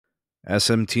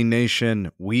SMT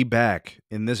Nation, we back.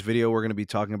 In this video, we're going to be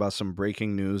talking about some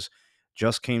breaking news.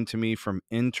 Just came to me from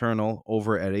internal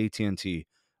over at AT&T.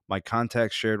 My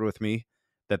contacts shared with me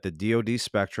that the DOD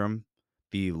spectrum,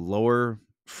 the lower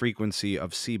frequency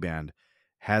of C Band,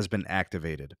 has been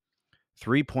activated.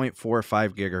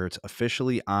 3.45 gigahertz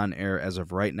officially on air as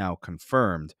of right now,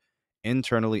 confirmed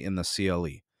internally in the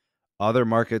CLE. Other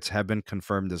markets have been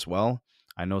confirmed as well.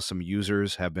 I know some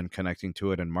users have been connecting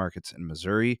to it in markets in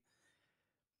Missouri.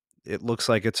 It looks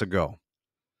like it's a go.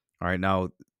 All right. Now,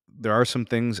 there are some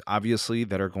things, obviously,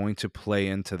 that are going to play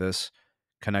into this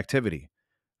connectivity.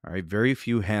 All right. Very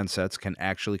few handsets can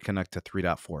actually connect to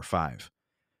 3.45.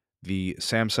 The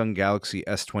Samsung Galaxy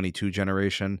S22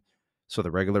 generation, so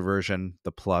the regular version,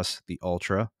 the Plus, the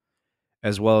Ultra,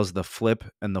 as well as the Flip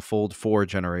and the Fold 4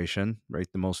 generation, right?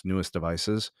 The most newest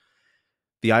devices.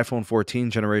 The iPhone 14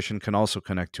 generation can also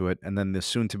connect to it. And then the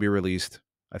soon to be released,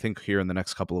 I think here in the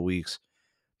next couple of weeks,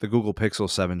 the Google Pixel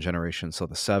 7 generation. So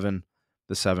the 7,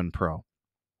 the 7 Pro.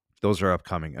 Those are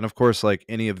upcoming. And of course, like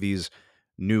any of these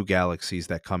new Galaxies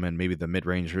that come in, maybe the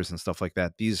mid-rangers and stuff like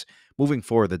that, these moving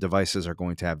forward, the devices are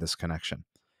going to have this connection.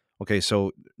 Okay,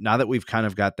 so now that we've kind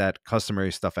of got that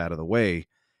customary stuff out of the way,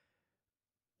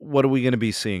 what are we going to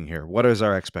be seeing here? What is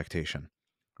our expectation?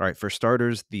 All right, for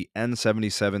starters, the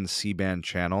N77 C Band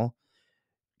channel,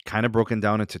 kind of broken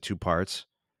down into two parts.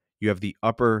 You have the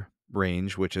upper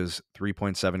range, which is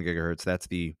 3.7 gigahertz. That's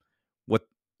what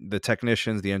the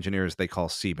technicians, the engineers, they call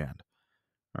C band.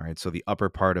 All right, so the upper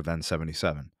part of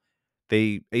N77.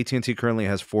 AT&T currently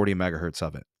has 40 megahertz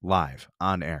of it live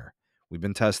on air. We've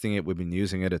been testing it. We've been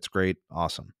using it. It's great.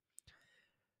 Awesome.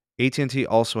 AT&T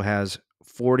also has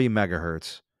 40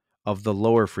 megahertz of the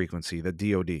lower frequency, the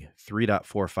DOD,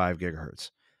 3.45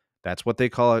 gigahertz. That's what they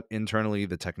call it internally,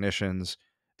 the technicians,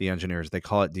 the engineers. They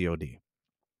call it DOD.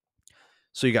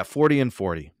 So you got 40 and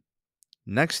 40.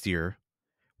 Next year,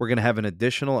 we're going to have an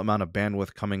additional amount of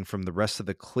bandwidth coming from the rest of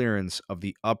the clearance of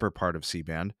the upper part of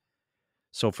C-band.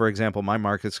 So, for example, my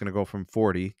market's going to go from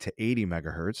 40 to 80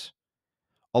 megahertz,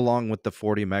 along with the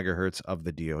 40 megahertz of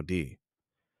the DoD.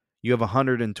 You have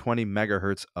 120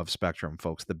 megahertz of spectrum,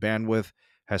 folks. The bandwidth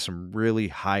has some really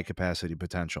high capacity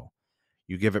potential.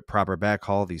 You give it proper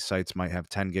backhaul, these sites might have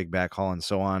 10 gig backhaul and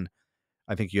so on.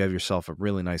 I think you have yourself a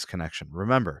really nice connection.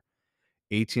 Remember,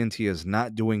 AT&T is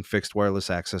not doing fixed wireless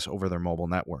access over their mobile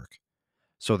network.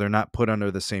 So they're not put under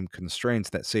the same constraints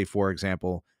that, say, for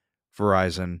example,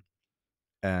 Verizon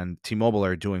and T-Mobile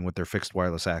are doing with their fixed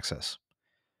wireless access.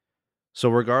 So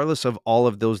regardless of all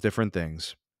of those different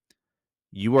things,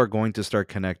 you are going to start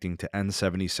connecting to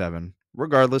N77,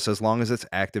 regardless, as long as it's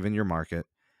active in your market.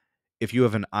 If you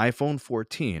have an iPhone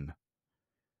 14,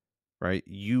 right,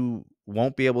 you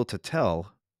won't be able to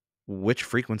tell which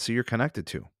frequency you're connected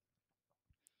to.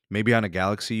 Maybe on a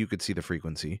Galaxy, you could see the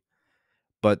frequency,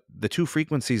 but the two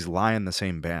frequencies lie in the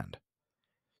same band.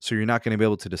 So you're not going to be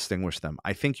able to distinguish them.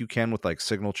 I think you can with like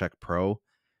Signal Check Pro,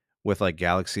 with like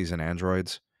Galaxies and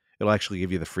Androids. It'll actually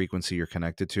give you the frequency you're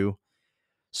connected to.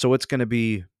 So it's going to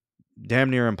be damn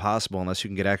near impossible, unless you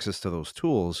can get access to those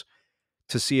tools,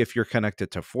 to see if you're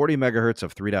connected to 40 megahertz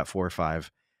of 3.45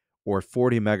 or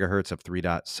 40 megahertz of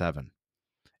 3.7.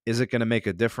 Is it going to make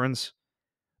a difference?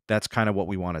 That's kind of what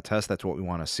we want to test. That's what we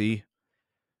want to see.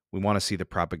 We want to see the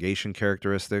propagation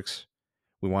characteristics.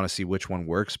 We want to see which one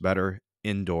works better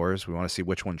indoors. We want to see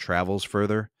which one travels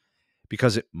further,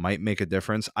 because it might make a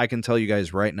difference. I can tell you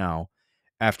guys right now,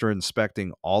 after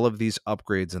inspecting all of these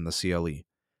upgrades in the CLE,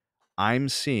 I'm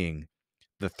seeing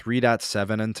the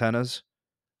 3.7 antennas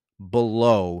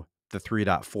below the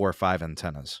 3.45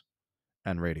 antennas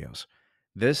and radios.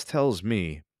 This tells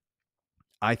me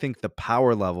I think the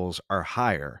power levels are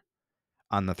higher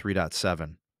on the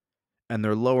 3.7 and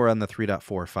they're lower on the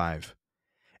 3.45.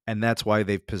 And that's why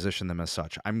they've positioned them as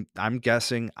such. I'm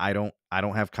guessing. I don't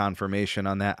have confirmation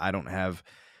on that. I don't have,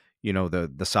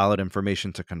 the solid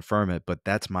information to confirm it, but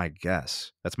that's my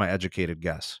guess. That's my educated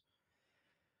guess.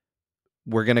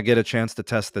 We're going to get a chance to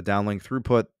test the downlink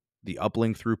throughput, the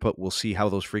uplink throughput. We'll see how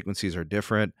those frequencies are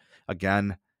different.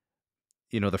 Again,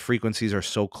 the frequencies are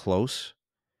so close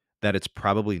that it's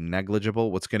probably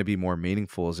negligible. What's going to be more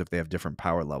meaningful is if they have different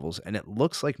power levels. And it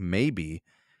looks like maybe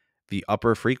the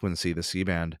upper frequency, the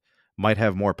C-band, might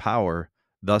have more power,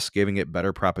 thus giving it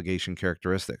better propagation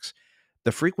characteristics.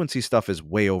 The frequency stuff is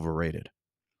way overrated.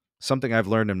 Something I've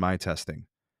learned in my testing.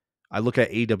 I look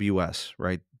at AWS,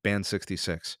 right? Band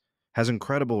 66 has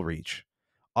incredible reach.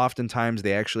 Oftentimes,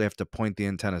 they actually have to point the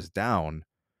antennas down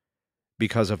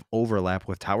because of overlap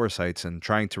with tower sites and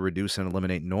trying to reduce and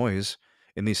eliminate noise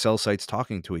in these cell sites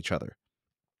talking to each other.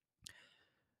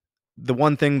 The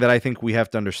one thing that I think we have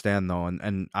to understand, though,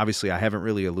 and obviously I haven't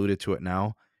really alluded to it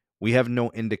now, we have no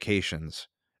indications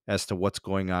as to what's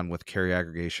going on with carrier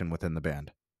aggregation within the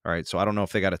band. All right. So I don't know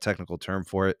if they got a technical term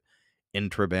for it,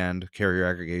 intra-band carrier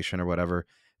aggregation or whatever,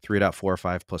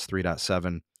 3.45 plus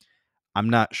 3.7. I'm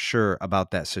not sure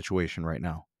about that situation right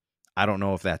now. I don't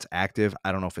know if that's active.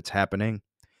 I don't know if it's happening.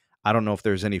 I don't know if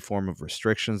there's any form of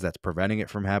restrictions that's preventing it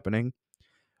from happening,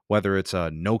 whether it's a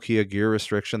Nokia gear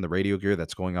restriction, the radio gear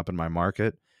that's going up in my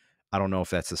market. I don't know if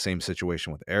that's the same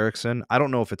situation with Ericsson. I don't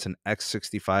know if it's an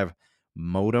X65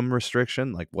 modem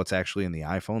restriction, like what's actually in the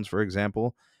iPhones, for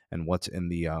example, and what's in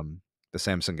the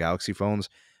Samsung Galaxy phones.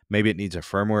 Maybe it needs a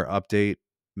firmware update.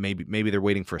 Maybe they're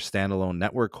waiting for a standalone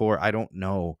network core. I don't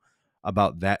know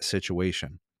about that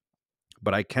situation.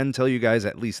 But I can tell you guys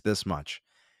at least this much.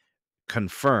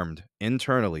 Confirmed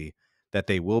internally that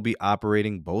they will be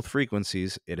operating both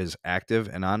frequencies. It is active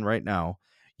and on right now.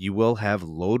 You will have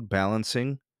load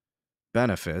balancing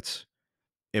benefits.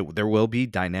 There will be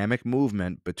dynamic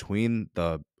movement between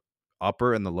the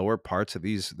upper and the lower parts of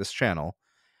this channel.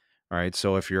 All right.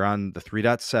 So if you're on the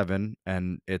 3.7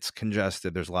 and it's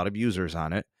congested, there's a lot of users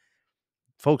on it.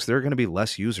 Folks, there are going to be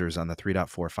less users on the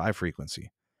 3.45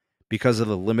 frequency because of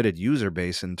the limited user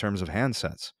base in terms of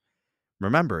handsets.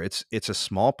 Remember, it's a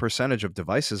small percentage of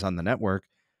devices on the network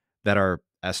that are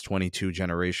S22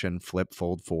 generation Flip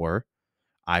Fold 4,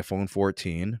 iPhone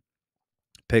 14,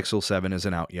 Pixel 7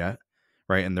 isn't out yet,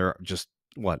 right? And they're just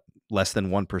less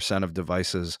than 1% of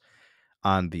devices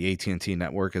on the AT&T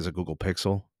network is a Google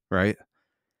Pixel, right?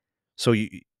 So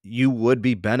you would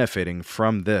be benefiting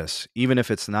from this, even if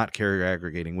it's not carrier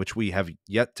aggregating, which we have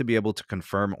yet to be able to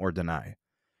confirm or deny.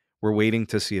 We're waiting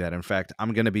to see that. In fact,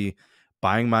 I'm going to be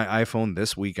buying my iPhone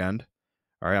this weekend.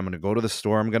 All right, I'm going to go to the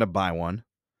store. I'm going to buy one,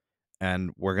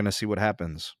 and we're going to see what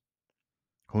happens.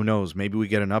 Who knows? Maybe we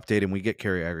get an update and we get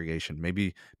carrier aggregation.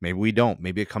 Maybe we don't.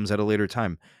 Maybe it comes at a later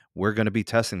time. We're going to be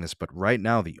testing this. But right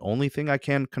now, the only thing I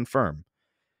can confirm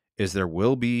is there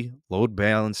will be load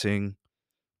balancing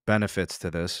benefits to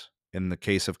this in the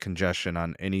case of congestion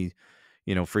on any,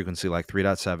 frequency like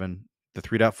 3.7. The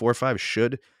 3.45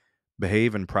 should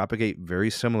behave and propagate very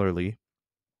similarly,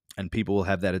 and people will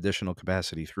have that additional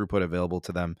capacity throughput available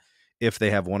to them if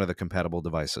they have one of the compatible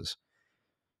devices.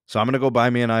 So I'm going to go buy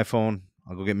me an iPhone.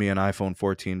 I'll go get me an iPhone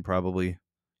 14 probably.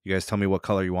 You guys tell me what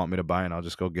color you want me to buy, and I'll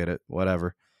just go get it,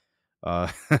 whatever.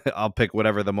 I'll pick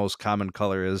whatever the most common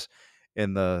color is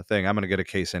in the thing. I'm going to get a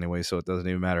case anyway, so it doesn't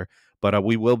even matter. But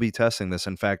we will be testing this.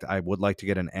 In fact, I would like to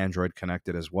get an Android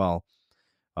connected as well.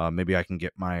 Maybe I can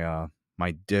get my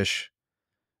Dish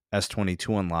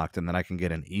S22 unlocked, and then I can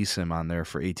get an eSIM on there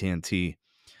for AT&T,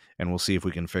 and we'll see if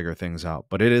we can figure things out.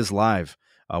 But it is live.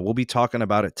 We'll be talking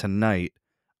about it tonight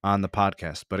on the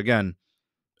podcast. But again,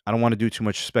 I don't want to do too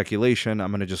much speculation. I'm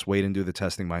going to just wait and do the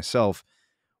testing myself.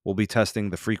 We'll be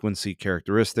testing the frequency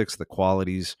characteristics, the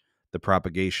qualities, the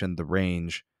propagation, the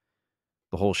range,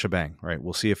 the whole shebang, right?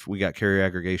 We'll see if we got carrier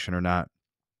aggregation or not.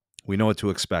 We know what to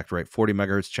expect, right? 40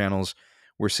 megahertz channels,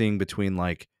 we're seeing between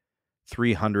like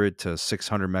 300 to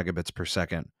 600 megabits per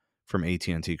second from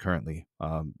AT&T currently,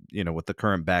 with the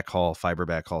current backhaul, fiber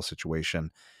backhaul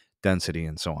situation, density,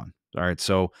 and so on. All right,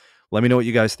 so let me know what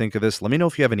you guys think of this. Let me know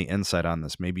if you have any insight on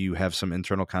this. Maybe you have some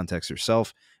internal context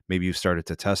yourself. Maybe you've started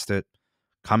to test it.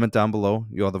 Comment down below.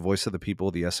 You are the voice of the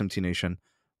people, the SMT Nation.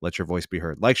 Let your voice be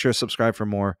heard. Like, share, subscribe for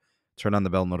more. Turn on the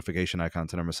bell notification icon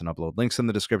to never miss an upload. Links in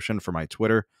the description for my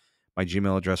Twitter, my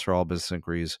Gmail address for all business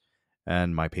inquiries,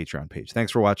 and my Patreon page.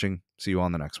 Thanks for watching. See you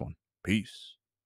on the next one. Peace.